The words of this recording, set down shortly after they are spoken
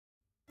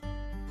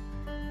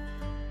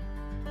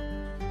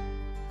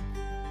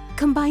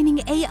Combining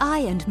AI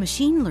and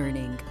machine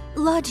learning,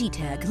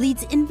 Logitag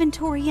leads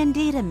inventory and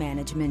data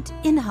management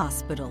in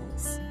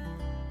hospitals.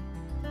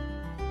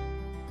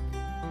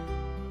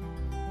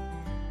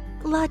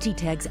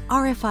 Logitag's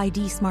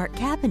RFID Smart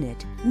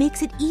Cabinet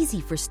makes it easy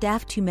for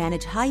staff to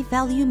manage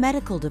high-value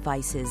medical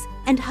devices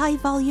and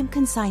high-volume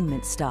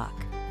consignment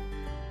stock.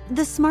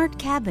 The Smart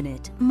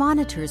Cabinet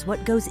monitors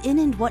what goes in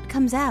and what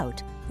comes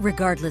out,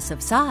 regardless of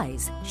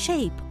size,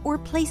 shape, or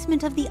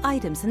placement of the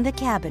items in the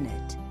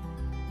cabinet.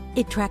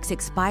 It tracks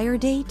expire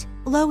date,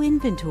 low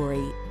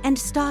inventory, and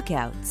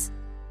stockouts.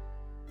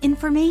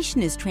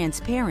 Information is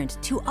transparent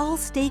to all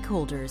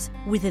stakeholders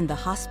within the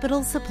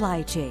hospital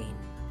supply chain.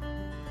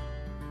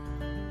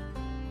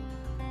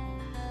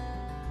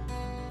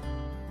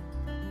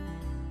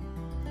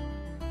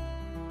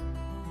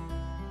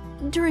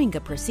 During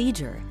a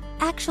procedure,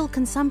 actual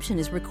consumption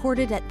is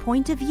recorded at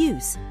point of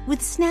use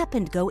with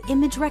snap-and-go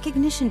image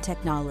recognition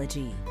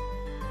technology.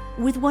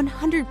 With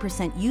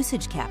 100%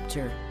 usage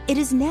capture, it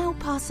is now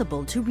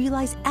possible to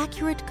realize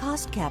accurate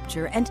cost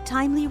capture and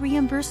timely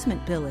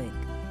reimbursement billing.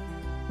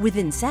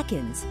 Within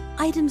seconds,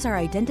 items are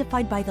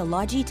identified by the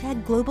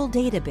Logitag global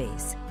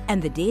database,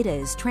 and the data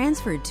is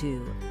transferred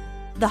to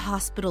the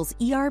hospital's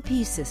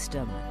ERP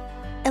system,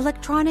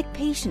 electronic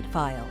patient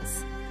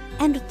files,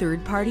 and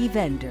third-party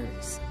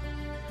vendors.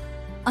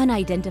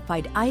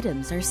 Unidentified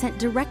items are sent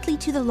directly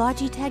to the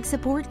Logitag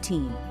support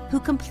team,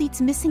 who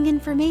completes missing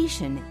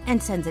information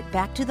and sends it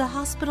back to the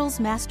hospital's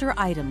master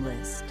item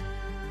list.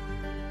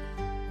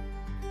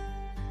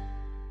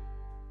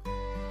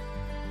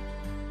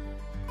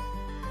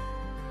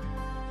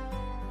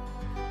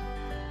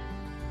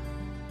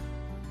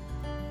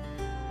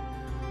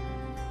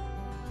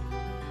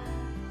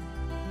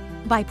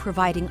 By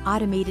providing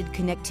automated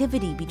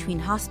connectivity between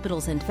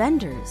hospitals and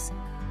vendors,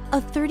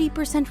 a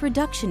 30%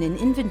 reduction in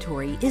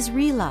inventory is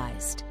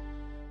realized.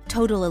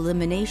 Total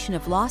elimination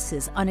of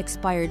losses on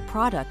expired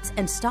products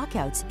and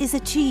stockouts is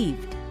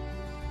achieved.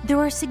 There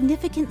are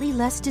significantly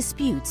less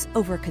disputes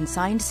over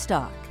consigned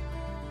stock.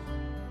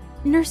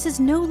 Nurses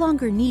no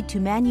longer need to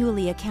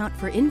manually account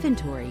for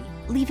inventory,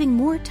 leaving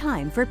more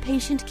time for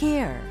patient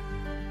care.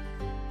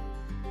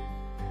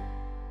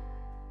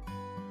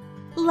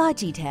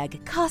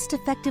 Logitag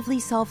cost-effectively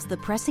solves the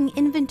pressing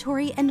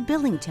inventory and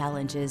billing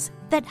challenges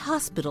that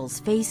hospitals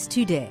face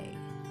today.